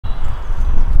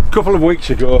A couple of weeks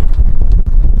ago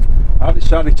I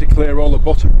decided to clear all the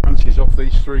bottom branches off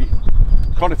these 3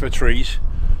 conifer trees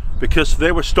because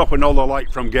they were stopping all the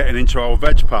light from getting into our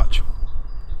veg patch,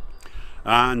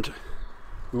 and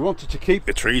we wanted to keep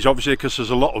the trees obviously because there's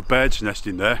a lot of birds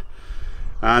nesting there,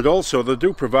 and also they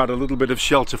do provide a little bit of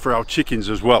shelter for our chickens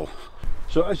as well.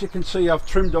 So as you can see, I've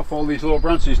trimmed off all these low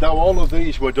branches. Now all of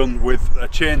these were done with a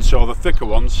chainsaw, the thicker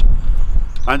ones,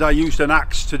 and I used an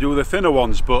axe to do the thinner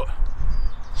ones, but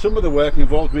some of the work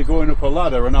involved me going up a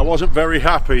ladder, and I wasn't very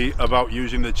happy about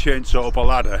using the chainsaw up a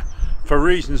ladder for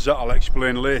reasons that I'll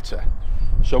explain later.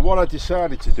 So what I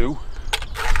decided to do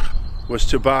was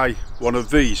to buy one of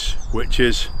these, which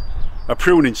is a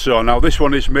pruning saw. Now this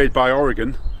one is made by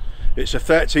Oregon. It's a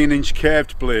 13-inch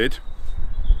curved blade,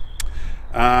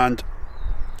 and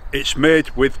it's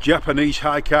made with Japanese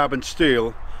high carbon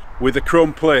steel with a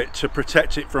chrome plate to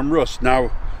protect it from rust.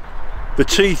 Now the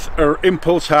teeth are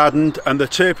impulse hardened and the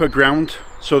taper ground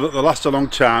so that they last a long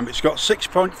time. It's got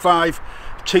 6.5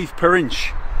 teeth per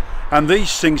inch, and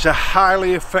these things are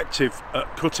highly effective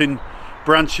at cutting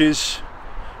branches,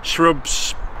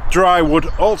 shrubs, dry wood,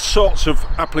 all sorts of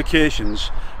applications,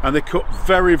 and they cut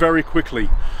very, very quickly.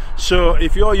 So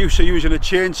if you're used to using a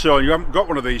chainsaw and you haven't got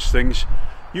one of these things,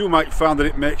 you might find that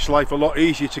it makes life a lot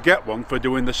easier to get one for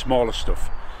doing the smaller stuff.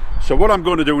 So what I'm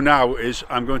going to do now is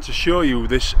I'm going to show you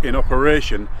this in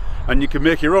operation, and you can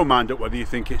make your own mind up whether you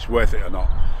think it's worth it or not.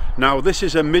 Now this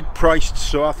is a mid-priced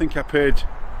saw. I think I paid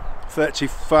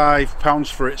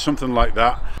 £35 for it, something like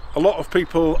that. A lot of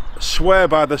people swear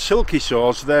by the silky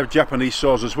saws. They're Japanese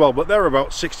saws as well, but they're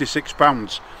about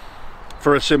 £66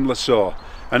 for a similar saw.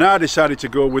 And I decided to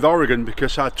go with Oregon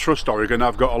because I trust Oregon.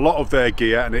 I've got a lot of their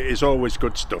gear and it is always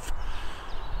good stuff.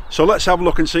 So let's have a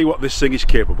look and see what this thing is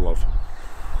capable of.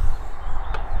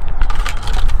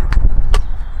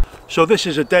 So this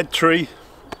is a dead tree.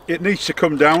 It needs to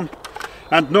come down,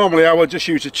 and normally I would just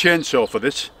use a chainsaw for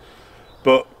this,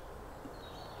 but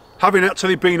having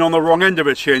actually been on the wrong end of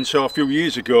a chainsaw a few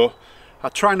years ago, I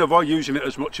try and avoid using it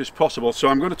as much as possible. So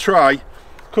I'm going to try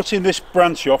cutting this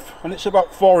branch off, and it's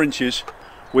about 4 inches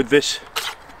with this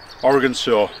Oregon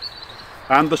saw,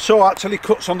 and the saw actually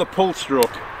cuts on the pull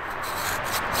stroke,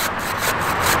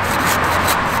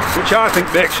 which I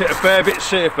think makes it a fair bit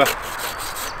safer.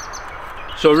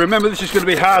 So remember, this is going to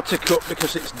be hard to cut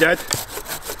because it's dead,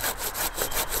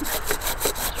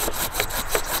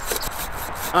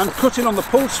 and cutting on the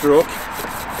pull stroke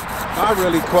I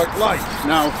really quite like.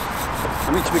 Now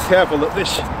I need to be careful that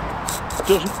this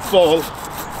doesn't fall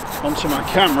onto my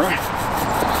camera,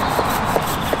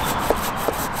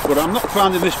 but I'm not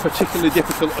finding this particularly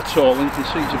difficult at all, and you can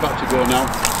see it's about to go now.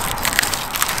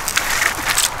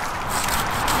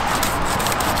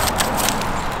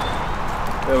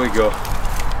 There we go.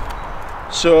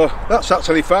 So that's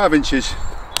actually 5 inches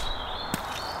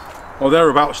or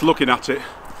thereabouts looking at it.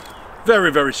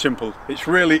 Very, very simple. It's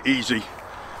really easy,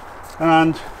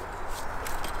 and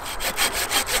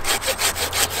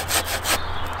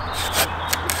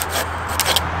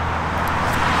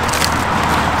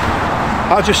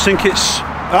I just think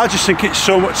it's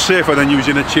so much safer than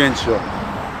using a chainsaw.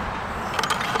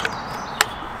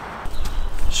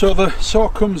 So the saw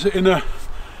comes in a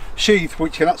sheath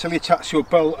which can actually attach to your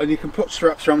belt, and you can put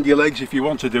straps around your legs if you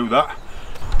want to do that.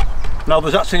 Now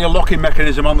there's actually a locking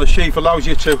mechanism on the sheath, allows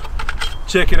you to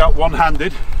take it out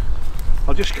one-handed.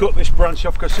 I'll just cut this branch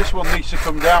off because this one needs to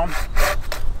come down.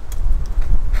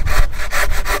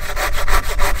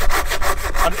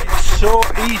 And it's so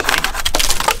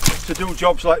easy to do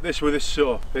jobs like this with this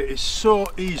saw. It is so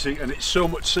easy, and it's so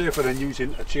much safer than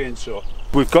using a chainsaw.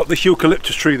 We've got this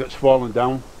eucalyptus tree that's fallen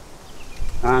down,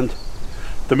 and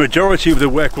the majority of the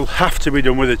work will have to be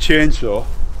done with a chainsaw,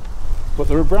 but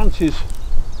there are branches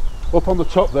up on the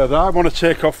top there that I want to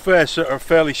take off first that are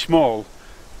fairly small,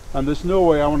 and there's no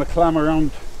way I want to climb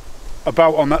around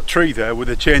about on that tree there with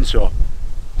a chainsaw.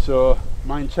 So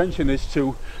my intention is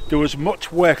to do as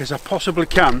much work as I possibly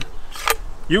can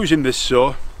using this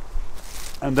saw,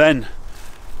 and then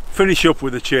finish up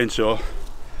with a chainsaw.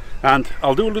 And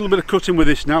I'll do a little bit of cutting with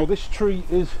this now. This tree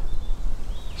is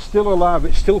still alive,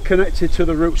 it's still connected to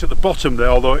the roots at the bottom there,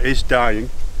 although it is dying.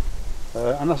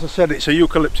 And as I said, it's a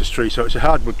eucalyptus tree, so it's a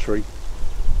hardwood tree,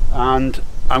 and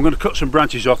I'm going to cut some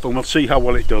branches off and we'll see how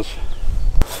well it does.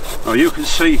 Now you can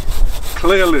see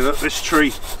clearly that this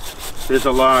tree is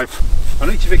alive. I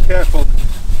need to be careful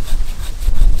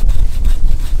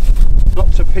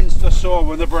not to pinch the saw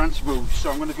when the branch moves,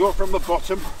 so I'm going to go from the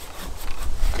bottom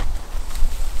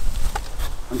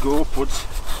and go upwards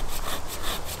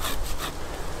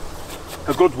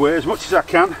a good way, as much as I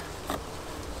can.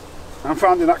 I'm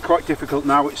finding that quite difficult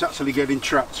now. It's actually getting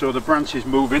trapped, so the branch is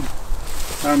moving,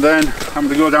 and then I'm going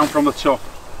to go down from the top.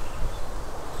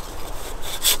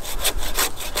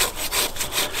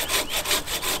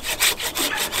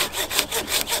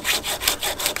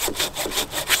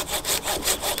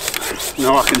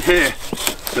 Now I can hear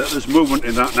that there's movement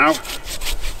in that now,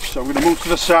 so I'm going to move to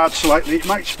the side slightly. It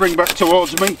might spring back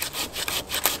towards me.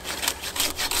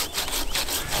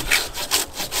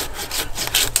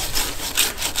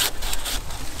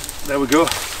 There we go.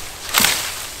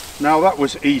 Now that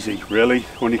was easy, really,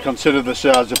 when you consider the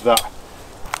size of that.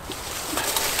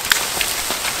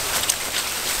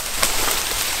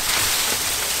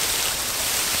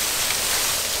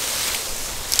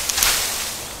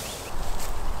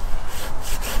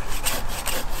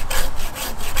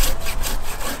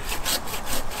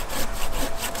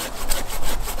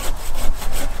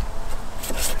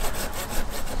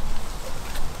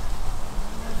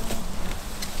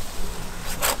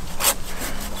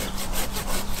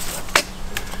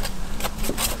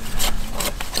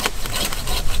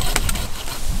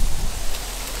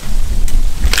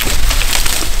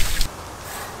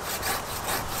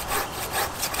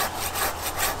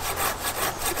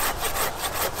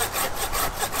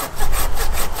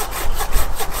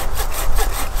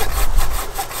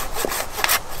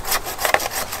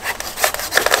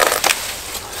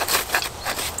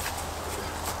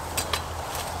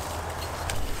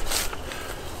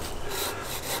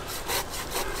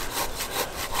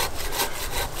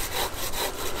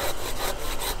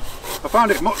 I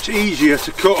found it much easier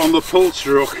to cut on the pull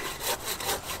stroke.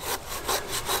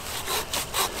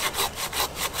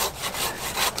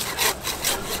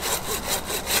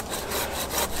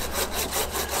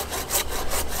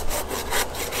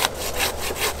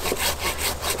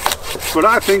 But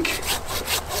I think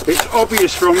it's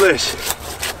obvious from this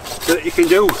that you can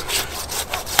do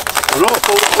an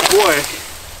awful lot of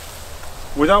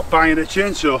work without buying a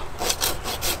chainsaw.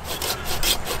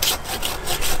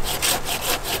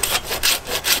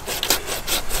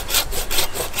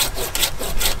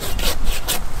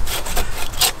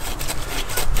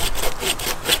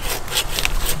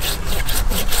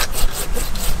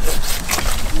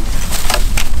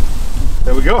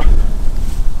 There we go.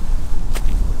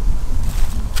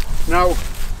 Now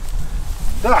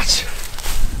that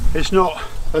is not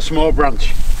a small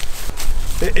branch.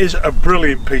 It is a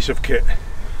brilliant piece of kit.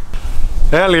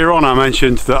 Earlier on I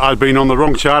mentioned that I'd been on the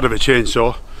wrong side of a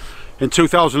chainsaw. In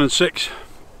 2006,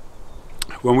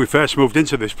 when we first moved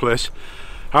into this place,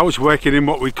 I was working in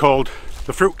what we called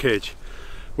the fruit cage,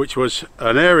 which was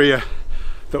an area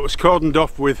that was cordoned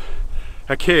off with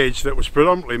a cage that was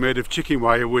predominantly made of chicken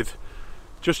wire with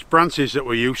just branches that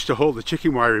were used to hold the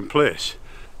chicken wire in place.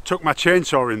 Took my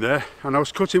chainsaw in there and I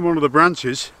was cutting one of the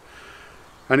branches,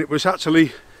 and it was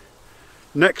actually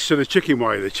next to the chicken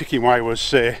wire. The chicken wire was,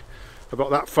 say,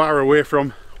 about that far away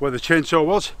from where the chainsaw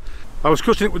was. I was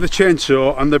cutting it with the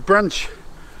chainsaw and the branch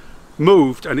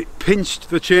moved and it pinched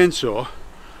the chainsaw,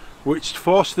 which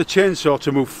forced the chainsaw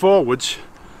to move forwards.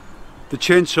 The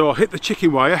chainsaw hit the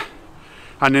chicken wire,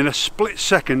 and in a split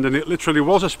second, and it literally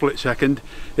was a split second,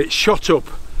 it shot up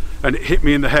and it hit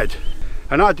me in the head.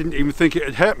 And I didn't even think it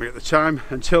had hurt me at the time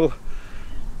until,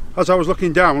 as I was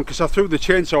looking down, because I threw the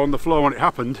chainsaw on the floor when it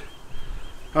happened,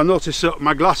 I noticed that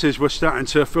my glasses were starting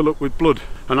to fill up with blood,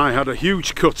 and I had a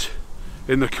huge cut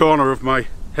in the corner of my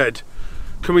head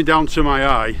coming down to my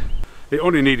eye. It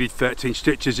only needed 13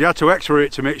 stitches. He had to x-ray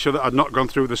it to make sure that I'd not gone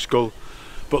through the skull,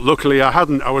 but luckily I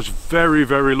hadn't. I was very,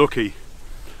 very lucky.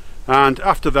 And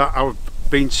after that I've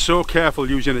been so careful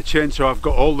using a chainsaw. I've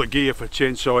got all the gear for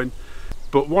chainsawing,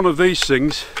 but one of these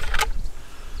things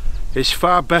is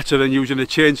far better than using a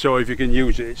chainsaw if you can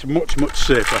use it. It's much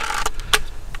safer,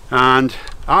 and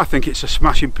I think it's a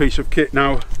smashing piece of kit.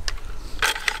 Now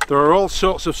there are all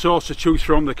sorts of saws to choose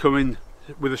from. They come in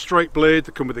with a straight blade,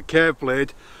 they come with a curved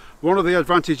blade. One of the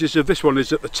advantages of this one is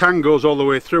that the tang goes all the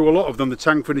way through. A lot of them, the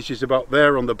tang finishes about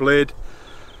there on the blade.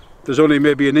 There's only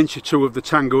maybe an inch or two of the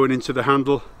tang going into the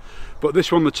handle, but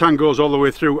this one the tang goes all the way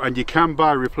through, and you can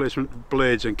buy replacement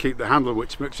blades and keep the handle,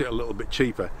 which makes it a little bit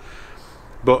cheaper.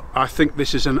 But I think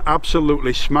this is an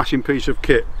absolutely smashing piece of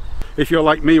kit. If you're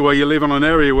like me, where you live on an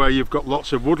area where you've got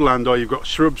lots of woodland, or you've got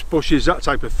shrubs, bushes, that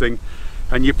type of thing,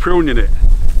 and you're pruning it,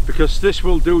 because this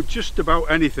will do just about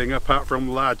anything apart from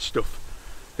large stuff.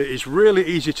 It is really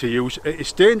easy to use. It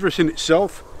is dangerous in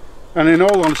itself, and in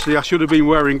all honesty I should have been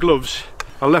wearing gloves.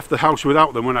 I left the house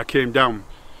without them when I came down,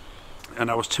 and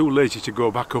I was too lazy to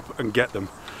go back up and get them.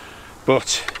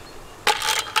 But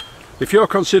if you're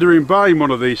considering buying one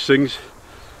of these things,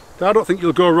 I don't think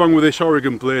you'll go wrong with this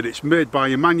Oregon blade. It's made by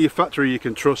a manufacturer you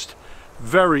can trust.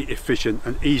 very efficient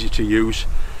and easy to use,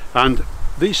 and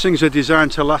these things are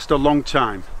designed to last a long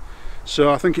time.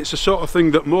 So I think it's the sort of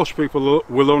thing that most people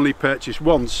will only purchase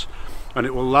once, and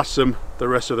it will last them the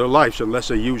rest of their lives unless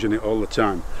they're using it all the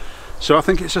time. So I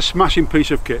think it's a smashing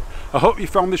piece of kit. I hope you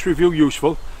found this review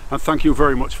useful, and thank you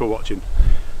very much for watching.